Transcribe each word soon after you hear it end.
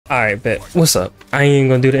Alright, bet. What's up? I ain't even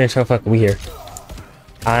gonna do the intro. Fuck, we here.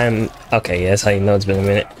 I'm okay. Yeah, that's how you know it's been a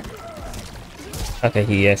minute. Okay,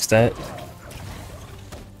 he asked that.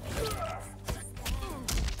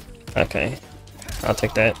 Okay, I'll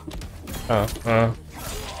take that.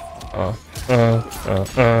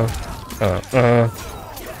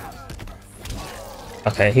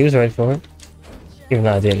 Okay, he was ready for it, even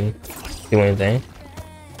though I didn't do anything.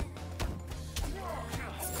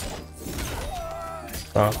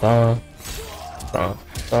 Okay.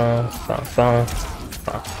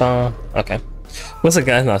 What's up,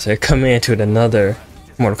 guys? Not here. Coming into another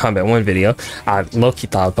Mortal Kombat 1 video. I low-key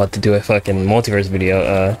thought about to do a fucking multiverse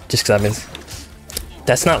video, just because I've been...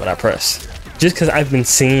 That's not what I pressed. Just because I've been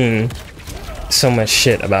seeing so much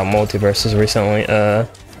shit about multiverses recently.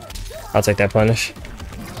 I'll take that punish.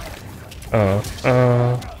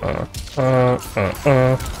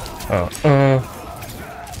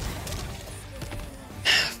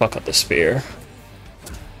 Fuck up the spear.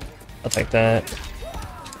 I'll take that.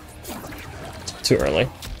 Too early.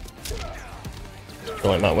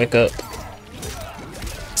 Really might wake up.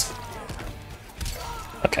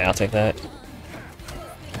 Okay, I'll take that.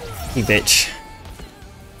 You bitch.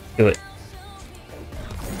 Do it.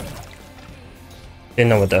 Didn't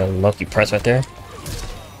know what the lucky press right there.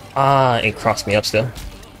 Ah, it crossed me up still.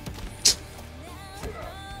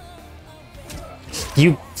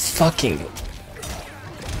 You fucking...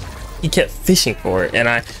 He kept fishing for it, and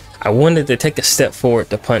I wanted to take a step forward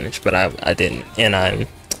to punish, but I didn't, and I'm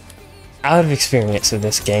out of experience of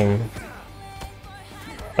this game.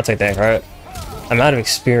 I'll take that, right? I'm out of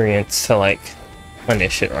experience to like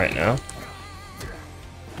punish shit right now.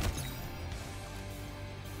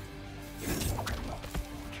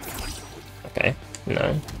 Okay,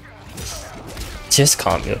 no. Just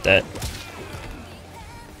caught me with that.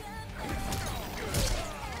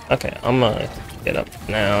 Okay, I'm gonna get up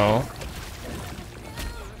now.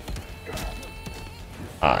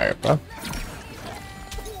 Alright, bro.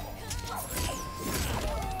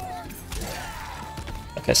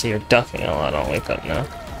 Okay, so you're ducking. Oh, I don't wake up now.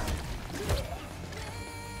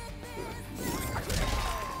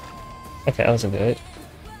 Okay, that wasn't good.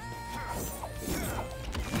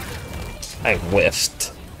 I whiffed.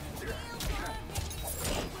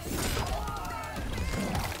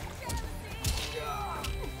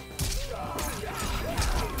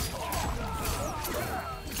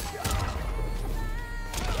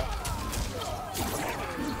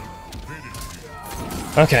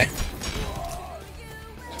 Okay.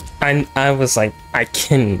 I was like, I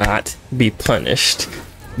cannot be punished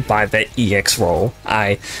by that EX roll.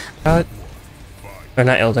 Or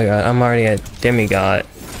not Elder God, I'm already a demigod,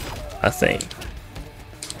 I think.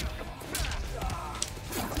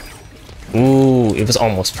 Ooh, it was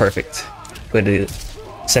almost perfect, but it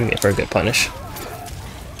sent me for a good punish.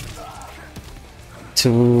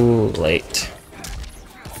 Too late.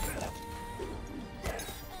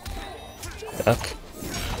 Duck.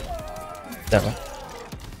 Down.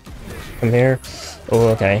 Come here. Oh,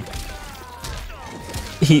 okay.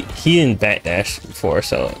 He didn't backdash before,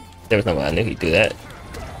 so there was no way I knew he'd do that.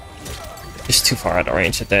 Just too far out of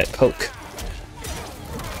range at that poke.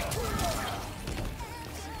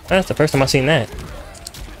 That's the first time I've seen that.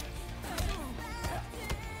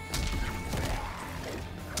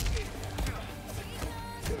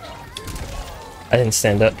 I didn't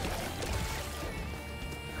stand up.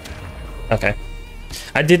 Okay.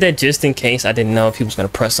 I did that just in case. I didn't know if he was gonna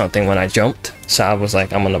press something when I jumped, so I was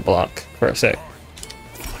like, I'm gonna block for a sec.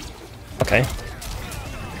 Okay.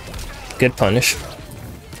 Good punish.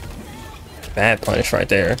 Bad punish right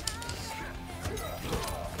there.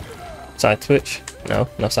 Side switch? No,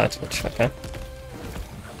 no side switch. Okay.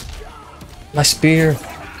 My spear.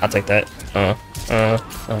 I'll take that.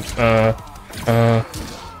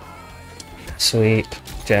 Sweep.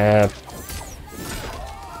 Jab.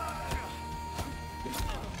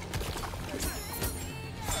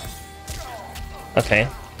 Okay.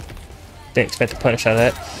 Didn't expect to punish out of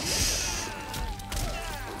that.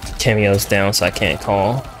 Cameo's down, so I can't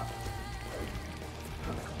call.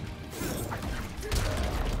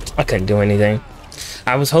 I couldn't do anything.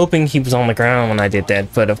 I was hoping he was on the ground when I did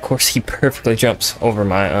that, but of course he perfectly jumps over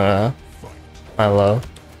my my low.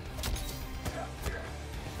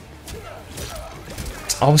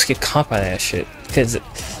 I always get caught by that shit because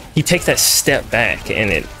he takes that step back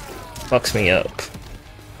and it fucks me up.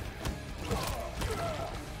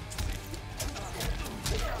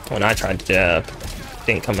 When I tried to jab,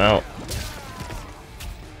 didn't come out.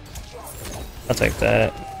 I'll take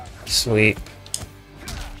that. Sweep.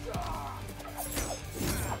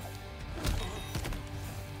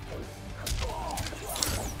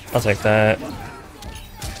 I'll take that.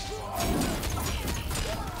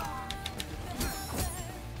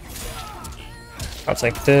 I'll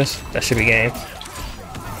take this. That should be game.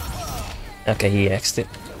 Okay, he X'd it.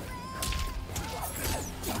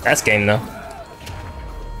 That's game though.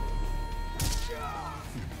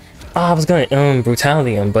 Oh, I was gonna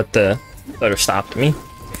brutality him, but the letter stopped me.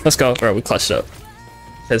 Let's go, bro. We clutched up.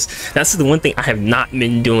 Cause that's the one thing I have not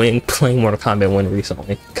been doing playing Mortal Kombat 1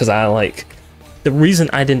 recently. Cause I like the reason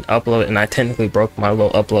I didn't upload and I technically broke my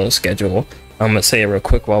little upload schedule. I'm gonna say it real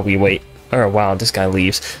quick while we wait, or while this guy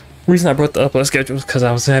leaves. The reason I broke the upload schedule was because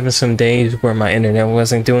I was having some days where my internet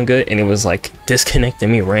wasn't doing good and it was like disconnecting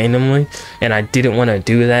me randomly, and I didn't want to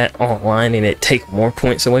do that online and it take more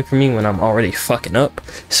points away from me when I'm already fucking up.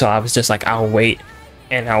 So I was just like, I'll wait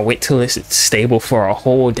till it's stable for a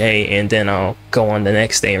whole day and then I'll go on the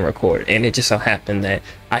next day and record. And it just so happened that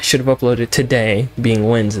I should have uploaded today, being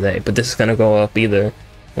Wednesday, but this is gonna go up either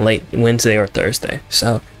late Wednesday or Thursday.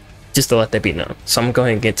 So just to let that be known. So I'm gonna go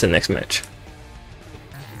ahead and get to the next match.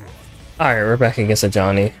 Alright, we're back against a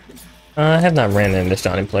Johnny. I have not ran into this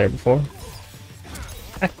Johnny player before.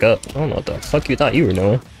 Back up. I don't know what the fuck you thought you were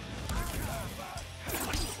doing.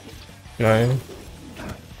 9.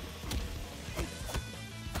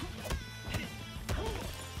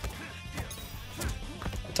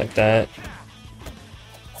 Like that.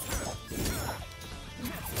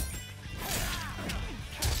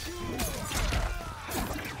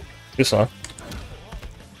 Too slow.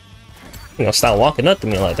 You know, stop walking up to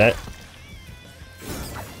me like that.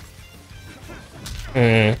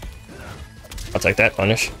 I'll take that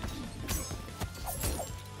punish.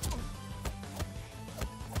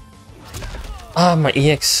 Ah, my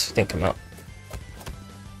EX didn't come out.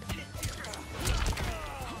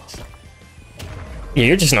 Yeah,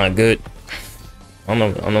 you're just not good. I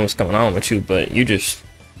don't know what's going on with you, but you just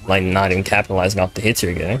like not even capitalizing off the hits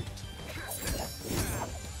you're getting.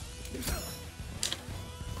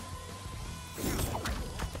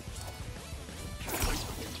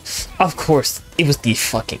 Of course, it was the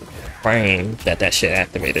fucking frame that shit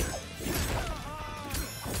activated.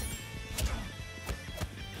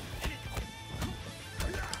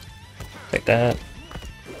 Take that.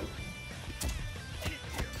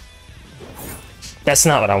 That's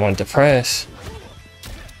not what I wanted to press.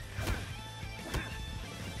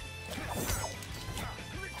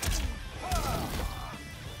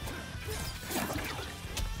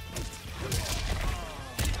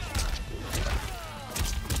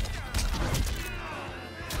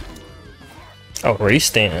 Oh,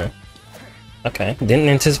 restand. Okay, didn't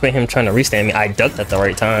anticipate him trying to restand me. I ducked at the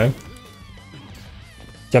right time.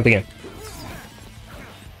 Jump again.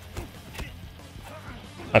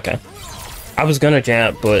 Okay. I was gonna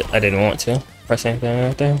jab, but I didn't want to. Press anything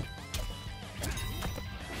right there.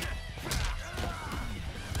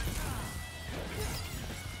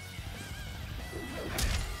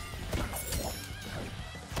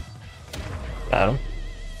 Got him.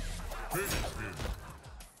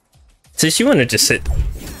 Since you want to just sit.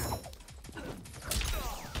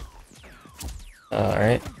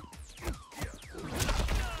 Alright.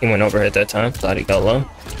 He went overhead that time. Thought he got low.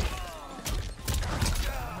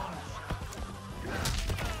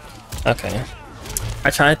 Okay.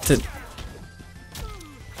 I tried to...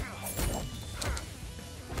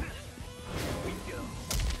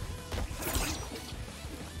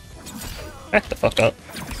 Back the fuck up.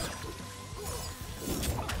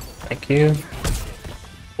 Thank you.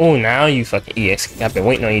 Oh, now you fucking EX. I've been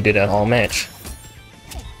waiting on you to do that whole match.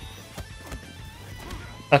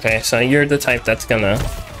 Okay, so you're the type that's gonna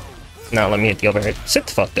not let me hit the overhead. Sit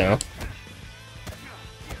the fuck down.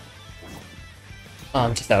 Oh,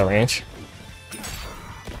 I'm just out of range.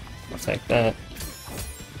 I'll take that.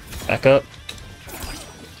 Back up.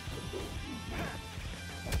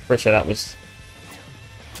 Pretty sure that was...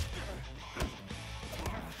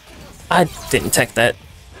 I didn't tech that.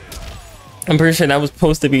 I'm pretty sure that was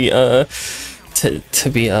supposed to be, I forgot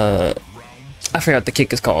what the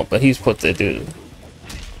kick is called, but he's supposed to do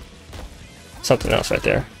something else right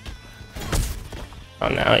there. Oh,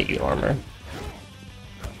 now you armor.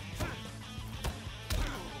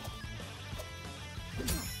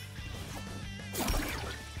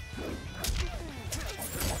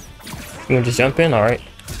 You wanna just jump in? Alright.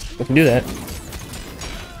 We can do that.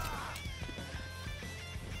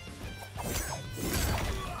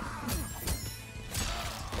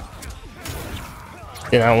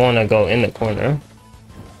 Then I want to go in the corner.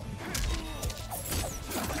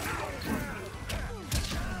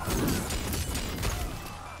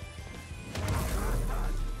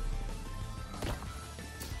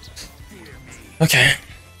 Okay.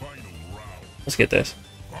 Let's get this.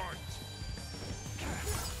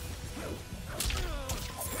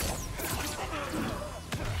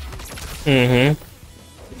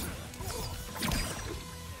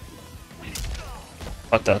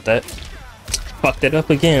 Fucked up that. Fucked it up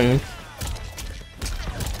again.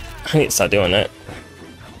 I need to stop doing that.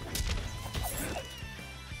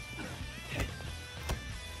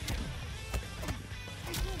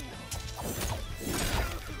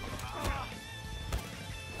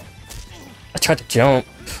 I tried to jump.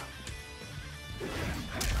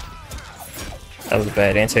 That was a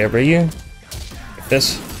bad anti-air, but you. Like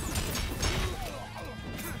this.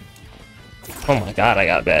 Oh my god, I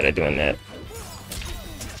got bad at doing that.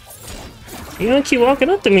 You don't keep walking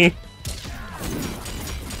up to me.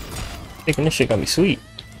 Thinking this shit gonna be sweet.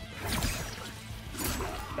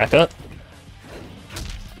 Back up.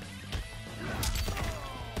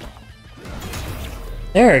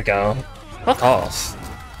 There we go. Fuck off.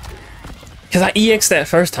 Because I EX'd that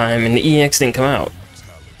first time and the EX didn't come out.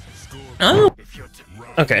 Oh!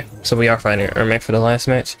 Okay, so we are fighting Ermac for the last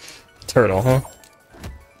match. Turtle, huh?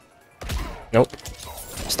 Nope.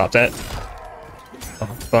 Stop that.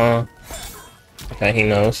 Okay, he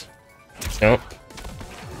knows. Jump.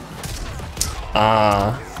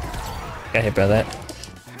 Got hit by that.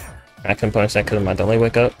 I couldn't punish that because of my delay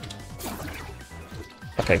wake up.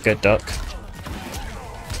 Okay, good duck.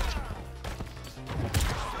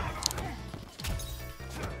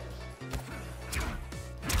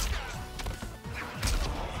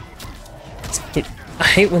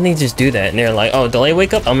 I hate when they just do that and they're like, oh, delay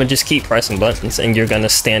wake up? I'm gonna just keep pressing buttons and you're gonna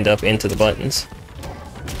stand up into the buttons.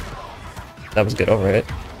 That was good overhit.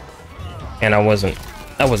 And I wasn't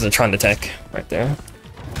trying to tech right there.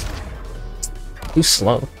 Too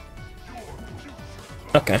slow.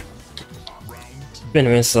 Okay. Been a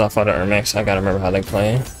minute since I fought an Ermac, so I gotta remember how they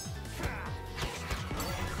play.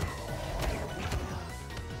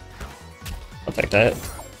 I'll take that.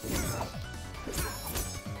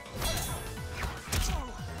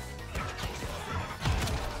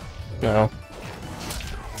 No.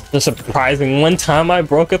 Just surprising one time I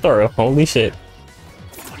broke a throw. Holy shit.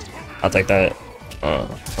 I'll take that.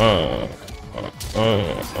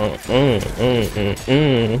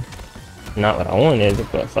 Not what I wanted,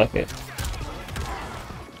 but fuck it.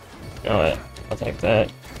 You know what? I'll take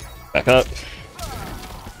that. Back up.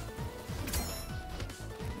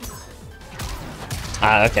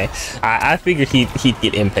 Okay. I figured he'd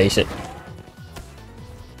get impatient.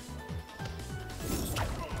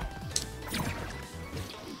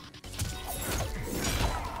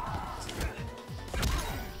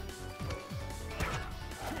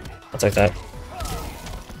 I'll take that.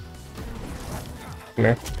 Come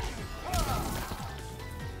here.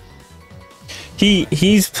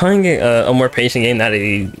 He's playing a more patient game now that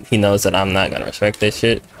he knows that I'm not gonna respect this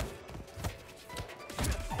shit.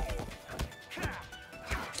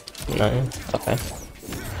 No, okay.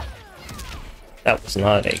 That was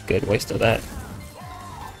not a good waste of that.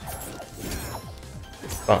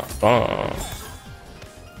 Bomb.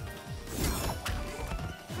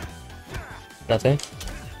 Nothing.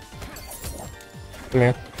 Come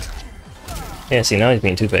here. Yeah, see, now he's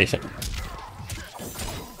being too patient.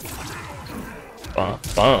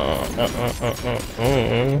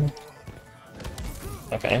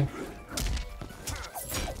 Okay.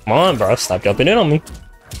 Come on, bro. Stop jumping in on me.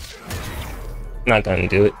 Not gonna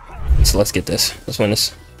do it. So let's get this. Let's win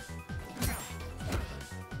this.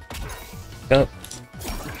 Go.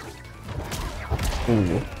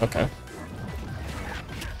 Ooh, okay.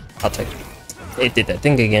 I'll take it. It did that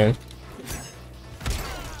thing again.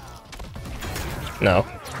 No.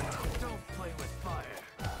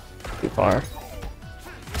 Too far.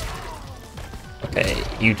 Okay,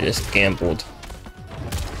 you just gambled.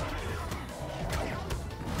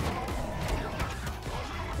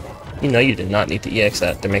 You know you did not need to EX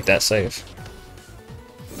that to make that safe.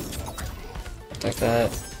 Like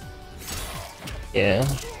that. Yeah.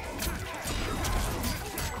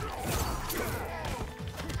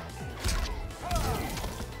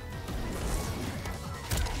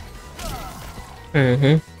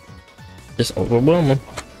 Just overwhelm him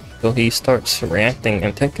until he starts reacting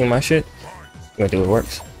and taking my shit. I'm gonna do what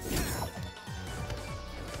works.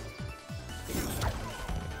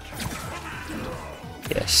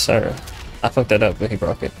 Yes, sir. I fucked that up, but he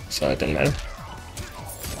broke it, so it didn't matter.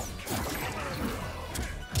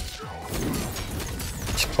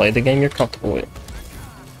 Just play the game you're comfortable with.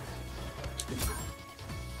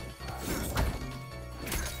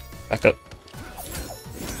 Back up.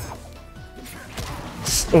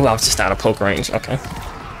 Ooh, I was just out of poke range. Okay.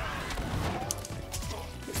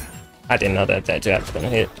 I didn't know that that jab was gonna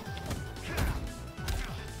hit.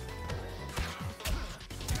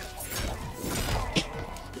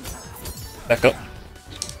 Back up.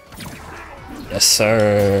 Yes,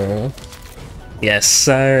 sir. Yes,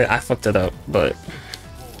 sir. I fucked it up, but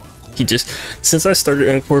He just, since I started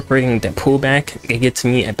incorporating that pullback, it gets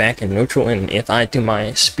me back in neutral, and if I do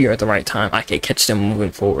my spear at the right time, I can catch them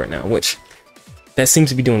moving forward now, which that seems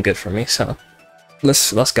to be doing good for me. So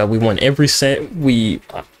let's go. We won every set. I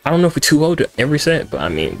don't know if we 2-0'd every set, but I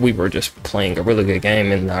mean, we were just playing a really good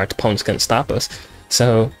game and our opponents couldn't stop us.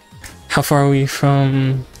 So how far are we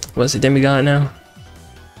from, what's it, Demigod now?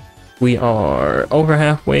 We are over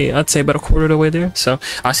halfway. I'd say about a quarter of the way there. So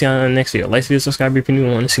I'll see you on the next video. Like, subscribe if you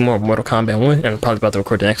want to see more of Mortal Kombat 1, and I'm probably about to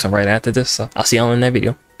record the next one right after this. So I'll see y'all in that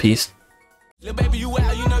video. Peace. Little baby, you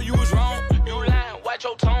out,